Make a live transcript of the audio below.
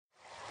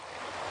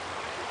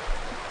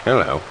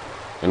Hello,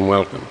 and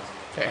welcome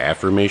to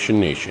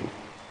Affirmation Nation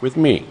with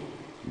me,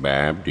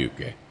 Bob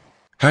Duca.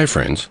 Hi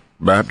friends,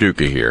 Bob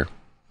Duca here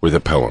with a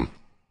poem.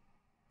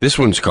 This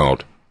one's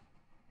called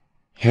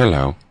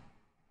Hello.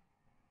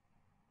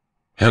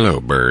 Hello,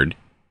 bird.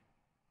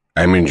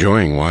 I'm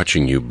enjoying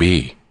watching you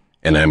be,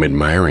 and I'm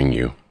admiring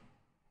you.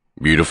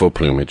 Beautiful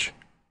plumage,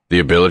 the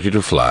ability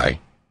to fly.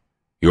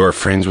 You are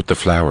friends with the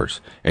flowers,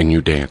 and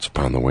you dance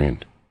upon the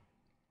wind.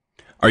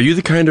 Are you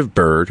the kind of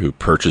bird who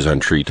perches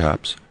on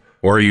treetops?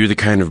 Or are you the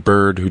kind of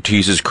bird who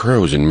teases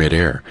crows in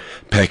midair,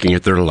 pecking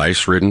at their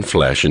lice-ridden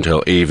flesh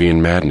until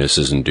avian madness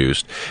is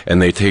induced, and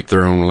they take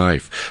their own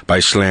life by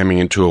slamming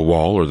into a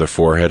wall or the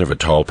forehead of a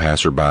tall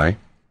passerby,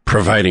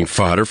 providing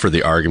fodder for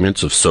the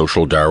arguments of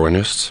social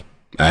Darwinists?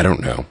 I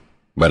don't know,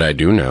 but I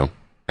do know.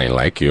 I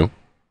like you.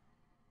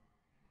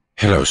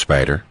 Hello,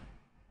 spider.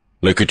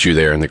 Look at you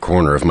there in the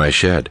corner of my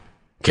shed,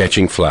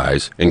 catching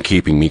flies and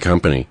keeping me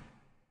company.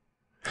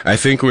 I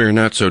think we are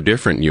not so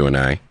different, you and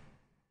I.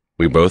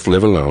 We both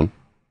live alone,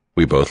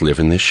 we both live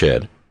in this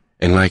shed,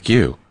 and like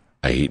you,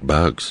 I eat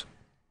bugs.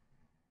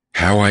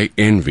 How I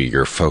envy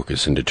your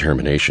focus and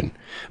determination,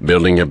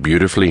 building a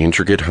beautifully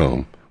intricate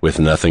home with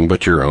nothing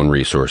but your own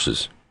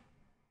resources.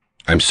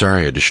 I'm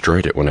sorry I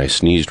destroyed it when I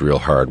sneezed real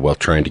hard while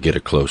trying to get a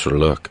closer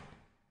look.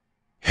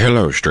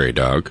 Hello, stray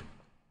dog.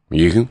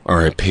 You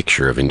are a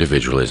picture of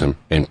individualism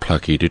and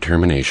plucky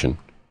determination.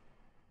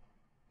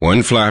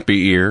 One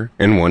floppy ear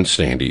and one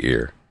standy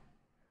ear.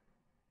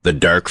 The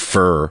dark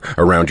fur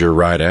around your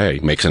right eye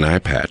makes an eye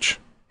patch.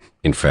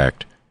 In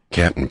fact,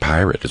 Captain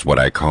Pirate is what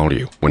I call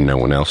you when no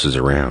one else is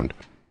around.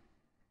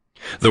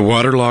 The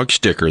waterlogged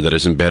sticker that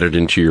is embedded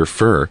into your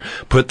fur,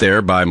 put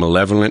there by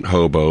malevolent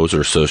hobos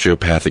or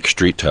sociopathic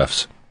street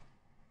toughs.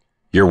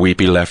 Your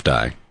weepy left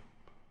eye.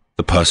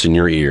 The pus in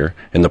your ear,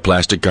 and the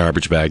plastic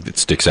garbage bag that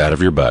sticks out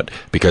of your butt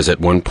because at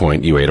one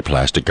point you ate a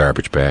plastic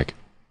garbage bag.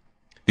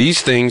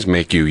 These things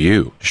make you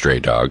you,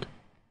 stray dog,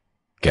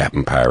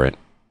 Captain Pirate,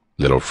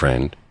 little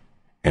friend,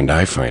 and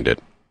I find it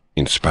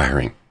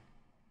inspiring.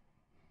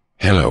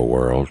 Hello,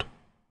 world,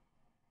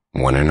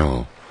 one and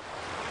all.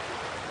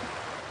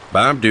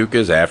 Bob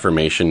Duca's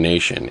Affirmation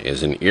Nation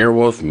is an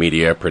Earwolf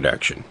Media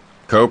production,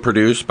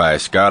 co-produced by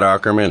Scott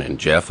Ackerman and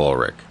Jeff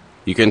Ulrich.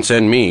 You can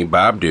send me,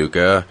 Bob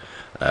Duca,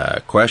 a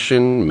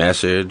question,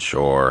 message,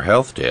 or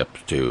health tip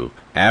to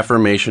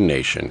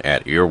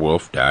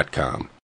affirmationnation@earwolf.com.